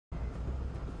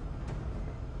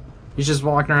He's just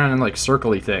walking around in like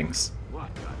circly things.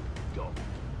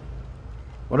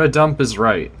 What a dump is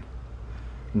right.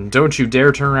 And don't you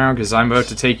dare turn around because I'm about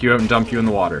to take you out and dump you in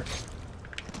the water.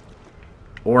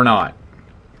 Or not.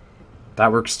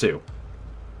 That works too.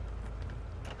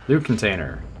 Loot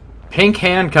container. Pink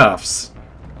handcuffs.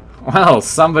 Well,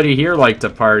 somebody here liked to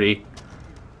party.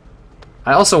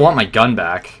 I also want my gun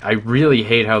back. I really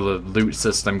hate how the loot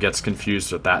system gets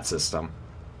confused with that system.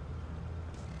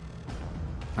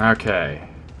 Okay.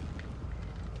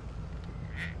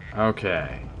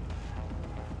 Okay.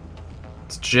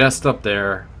 It's just up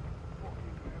there.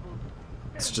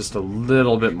 It's just a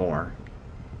little bit more.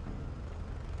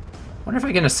 Wonder if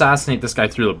I can assassinate this guy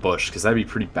through the bush, because that'd be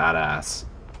pretty badass.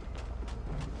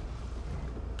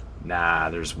 Nah,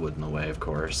 there's wood in the way, of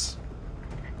course.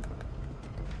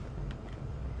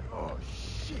 Oh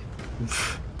shit.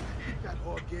 That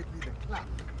whore gave me the clap.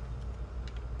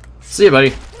 See ya,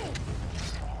 buddy.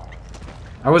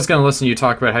 I was gonna listen to you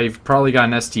talk about how you've probably got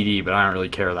an STD, but I don't really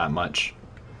care that much.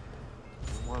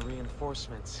 No more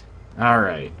reinforcements.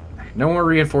 Alright. No more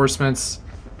reinforcements.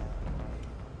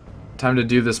 Time to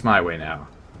do this my way now.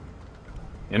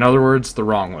 In other words, the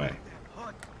wrong way.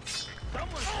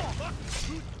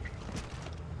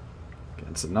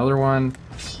 That's another one.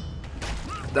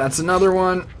 That's another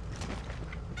one.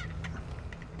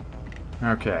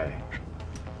 Okay.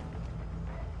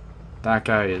 That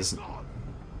guy is...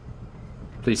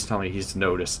 Please tell me he's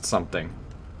noticed something.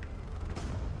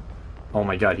 Oh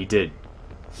my god, he did.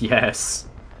 Yes.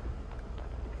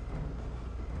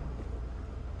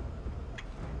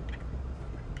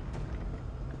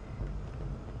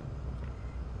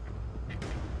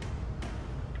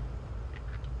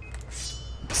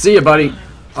 See ya, buddy.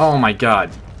 Oh my god.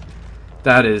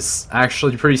 That is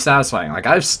actually pretty satisfying. Like,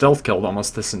 I've stealth killed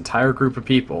almost this entire group of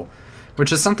people,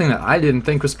 which is something that I didn't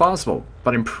think was possible.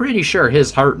 But I'm pretty sure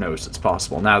his heart knows it's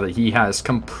possible now that he has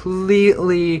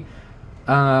completely,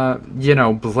 you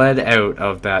know, bled out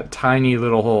of that tiny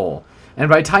little hole. And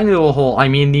by tiny little hole, I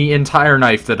mean the entire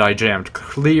knife that I jammed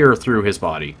clear through his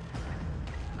body.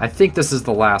 I think this is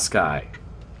the last guy.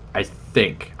 I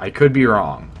think. I could be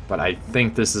wrong. But I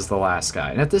think this is the last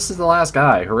guy. And if this is the last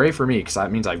guy, hooray for me, because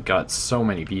that means I've got so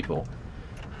many people.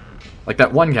 Like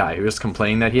that one guy who was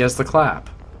complaining that he has the clap.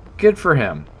 Good for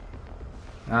him.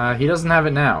 He doesn't have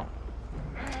it now.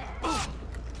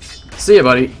 See ya,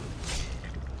 buddy.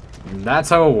 And that's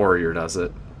how a warrior does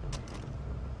it.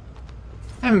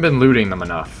 I haven't been looting them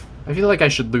enough. I feel like I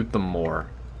should loot them more.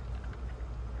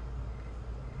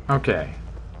 Okay.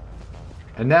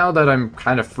 And now that I'm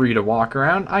kind of free to walk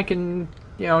around, I can...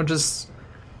 you know, just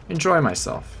enjoy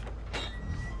myself.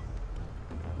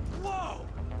 Whoa.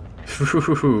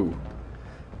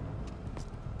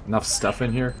 Enough stuff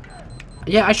in here.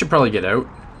 Yeah, I should probably get out.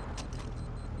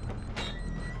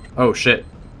 Oh shit.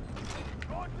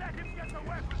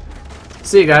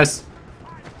 See you guys.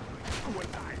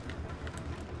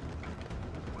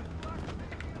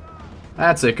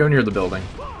 That's it, go near the building.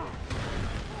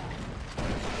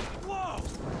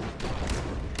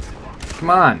 Come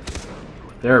on.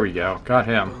 There we go. Got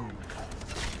him.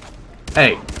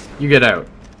 Hey, you get out.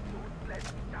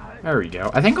 There we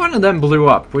go. I think one of them blew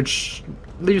up, which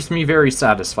leaves me very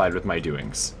satisfied with my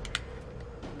doings.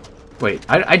 Wait,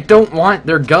 I don't want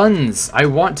their guns. I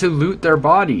want to loot their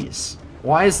bodies.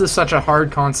 Why is this such a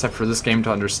hard concept for this game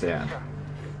to understand?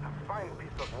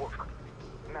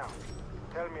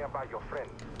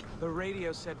 The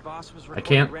radio said Boss was I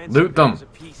can't loot them.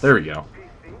 There we go.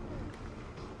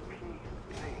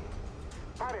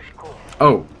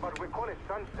 Oh. But we call it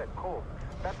Sunset Cove.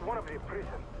 That's one of the prisons.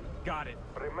 Got it.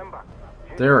 Remember,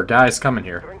 There are guys coming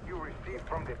here. strength you receive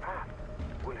from the past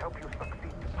will help you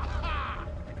succeed.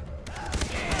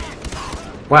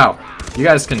 Wow. You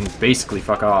guys can basically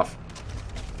fuck off.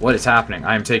 What is happening?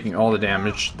 I am taking all the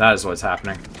damage. That is what's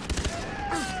happening.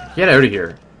 Get out of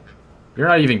here. You're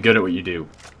not even good at what you do.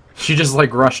 You just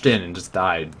like rushed in and just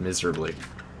died miserably.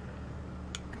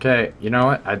 Okay, you know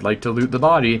what? I'd like to loot the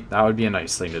body. That would be a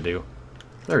nice thing to do.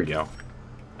 There we go.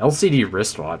 LCD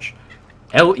wristwatch.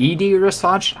 LED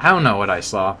wristwatch? I don't know what I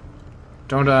saw.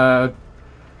 Don't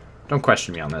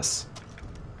question me on this.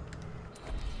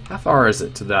 How far is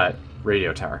it to that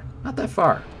radio tower? Not that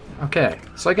far. Okay,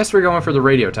 so I guess we're going for the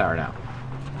radio tower now.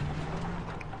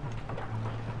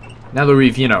 Now that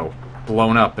we've, you know,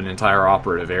 blown up an entire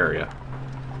operative area.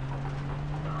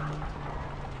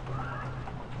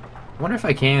 I wonder if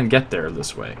I can get there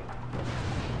this way.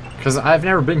 Because I've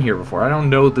never been here before. I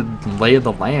don't know the lay of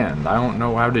the land. I don't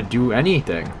know how to do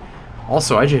anything.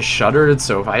 Also, I just shuddered,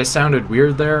 so if I sounded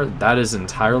weird there, that is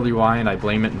entirely why, and I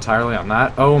blame it entirely on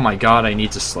that. Oh my god, I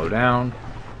need to slow down.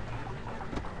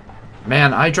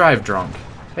 Man, I drive drunk.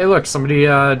 Hey look, somebody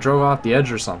drove off the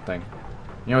edge or something.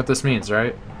 You know what this means,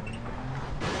 right?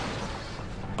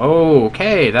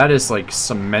 Okay, that is like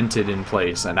cemented in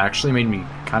place and actually made me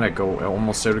kind of go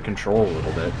almost out of control a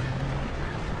little bit.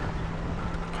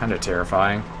 Kind of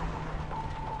terrifying.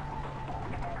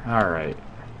 Alright.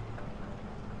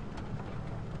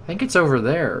 I think it's over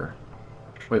there.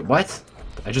 Wait, what?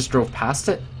 I just drove past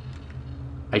it?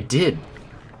 I did.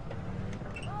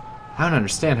 I don't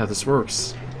understand how this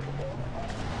works.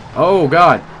 Oh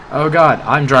god. Oh god.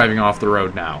 I'm driving off the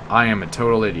road now. I am a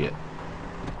total idiot.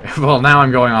 Well, now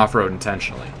I'm going off-road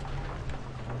intentionally.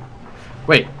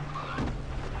 Wait.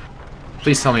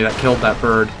 Please tell me that killed that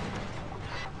bird.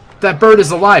 That bird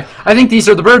is alive. I think these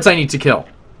are the birds I need to kill.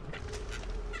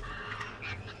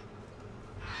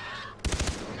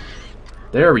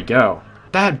 There we go.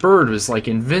 That bird was like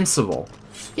invincible.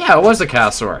 Yeah, it was a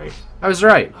cassowary. I was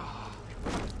right.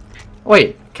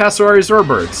 Wait, cassowaries or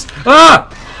birds? Ah!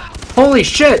 Holy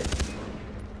shit!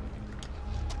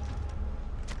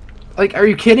 Like, are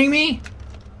you kidding me?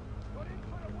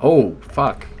 Oh,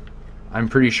 fuck. I'm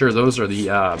pretty sure those are the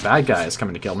bad guys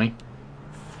coming to kill me.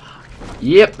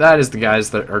 Yep, that is the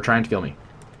guys that are trying to kill me.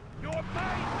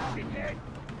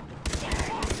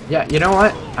 Yeah, you know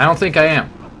what? I don't think I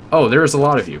am. Oh, there's a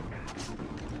lot of you.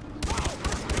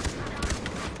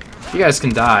 You guys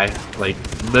can die, like,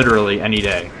 literally any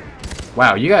day.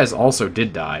 Wow, you guys also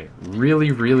did die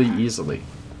really, really easily.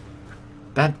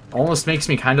 That almost makes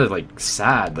me kind of, like,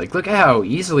 sad. Like, look at how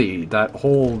easily that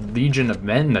whole legion of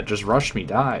men that just rushed me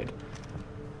died.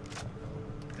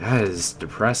 That is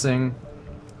depressing.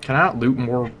 Can I not loot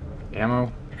more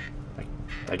ammo?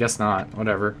 I guess not.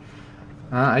 Whatever.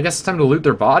 I guess it's time to loot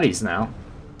their bodies now.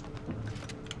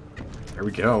 There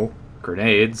we go.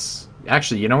 Grenades.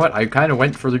 Actually, you know what? I kind of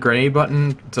went for the grenade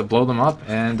button to blow them up,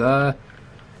 and I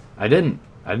didn't.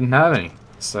 I didn't have any.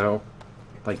 So,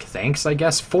 like, thanks, I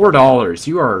guess. $4.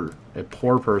 You are a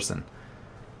poor person.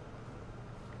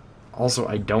 Also,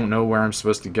 I don't know where I'm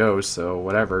supposed to go, so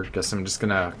whatever. Guess I'm just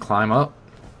gonna climb up.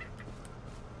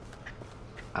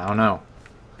 I don't know.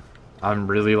 I'm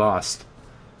really lost.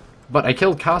 But I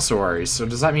killed cassowaries, so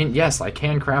does that mean, yes, I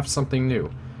can craft something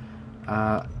new?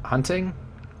 Hunting?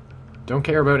 Don't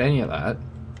care about any of that.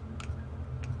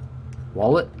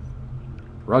 Wallet?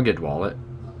 Rugged wallet.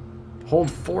 Hold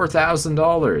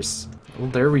 $4,000. Well,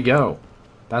 there we go.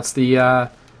 That's the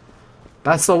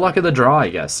luck of the draw, I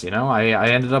guess, you know? I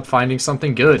ended up finding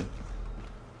something good.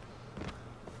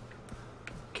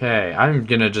 Okay, I'm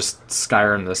gonna just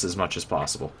Skyrim this as much as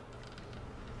possible.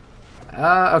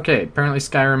 Okay, apparently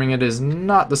Skyriming it is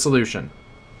not the solution,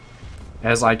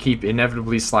 as I keep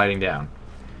inevitably sliding down.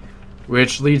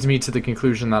 Which leads me to the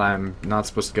conclusion that I'm not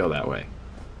supposed to go that way.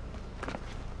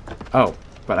 Oh,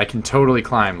 but I can totally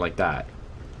climb like that.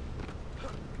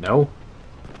 No?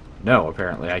 No,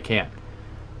 apparently I can't.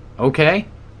 Okay.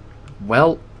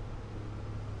 Well,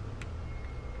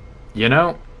 you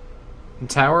know,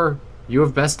 Tower, you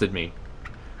have bested me.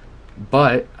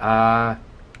 But,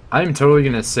 I'm totally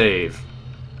gonna save.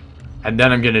 And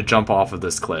then I'm gonna jump off of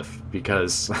this cliff,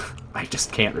 because I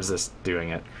just can't resist doing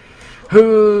it.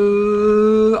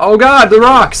 Oh god, the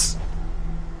rocks!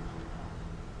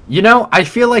 You know, I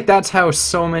feel like that's how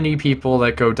so many people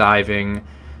that go diving,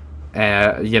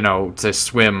 you know, to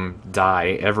swim,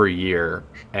 die every year.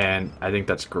 And I think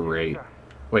that's great.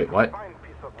 Wait, what?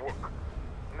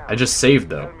 I just saved,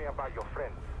 though.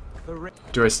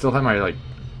 Do I still have my, like,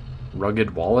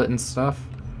 rugged wallet and stuff?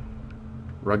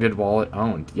 Rugged wallet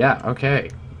owned. Yeah, okay.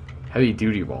 Heavy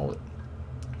duty wallet.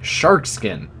 Shark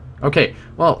skin. Okay,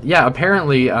 well, yeah,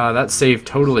 apparently that save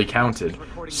totally counted.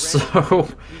 So,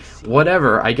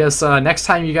 whatever. I guess next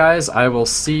time, you guys, I will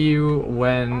see you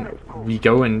when we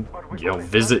go and, you know,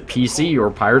 visit PC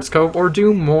or Pirates Cove or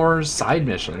do more side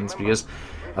missions, because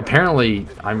apparently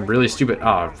I'm really stupid.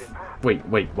 Oh, wait,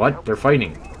 what? They're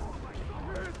fighting.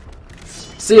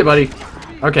 See ya, buddy.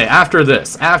 Okay, after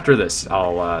this,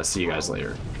 I'll see you guys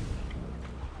later.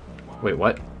 Wait,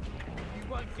 what?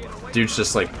 Dude's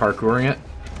just like parkouring it.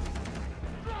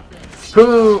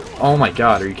 Oh my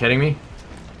god, are you kidding me?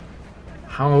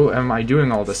 How am I doing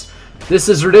all this? This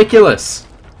is ridiculous!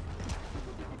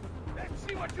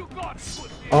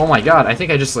 Oh my god, I think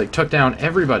I just like took down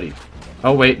everybody.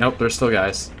 Oh wait, nope, there's still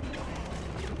guys.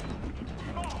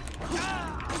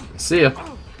 See ya.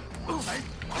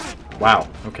 Wow,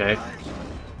 okay.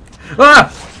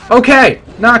 Ah! Okay!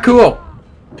 Not cool!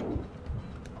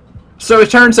 So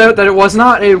it turns out that it was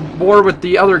not a war with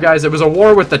the other guys, it was a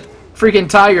war with the freaking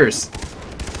tigers.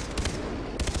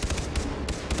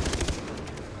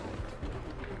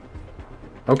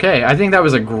 Okay, I think that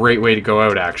was a great way to go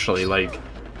out, actually. Like,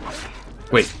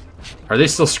 Wait, are they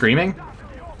still screaming?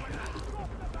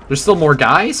 There's still more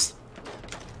guys?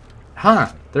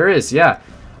 Huh, there is, yeah.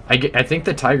 I think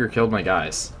the tiger killed my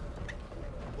guys.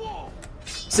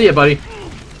 See ya, buddy.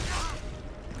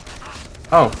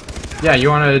 Oh, yeah, you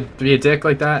want to be a dick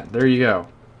like that? There you go.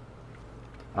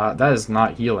 That is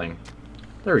not healing.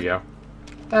 There we go.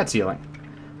 That's healing.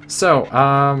 So,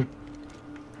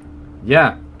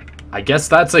 yeah. I guess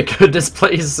that's a good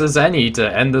place as any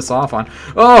to end this off on.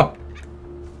 Oh!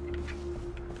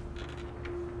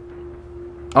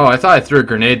 Oh, I thought I threw a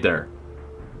grenade there.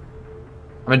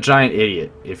 I'm a giant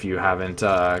idiot, if you haven't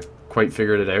quite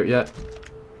figured it out yet.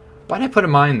 Why'd I put a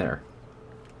mine there?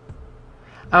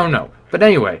 I don't know. But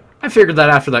anyway, I figured that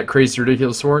after that crazy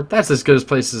ridiculous war, that's as good a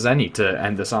place as any to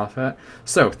end this off at.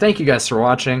 So, thank you guys for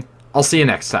watching. I'll see you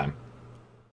next time.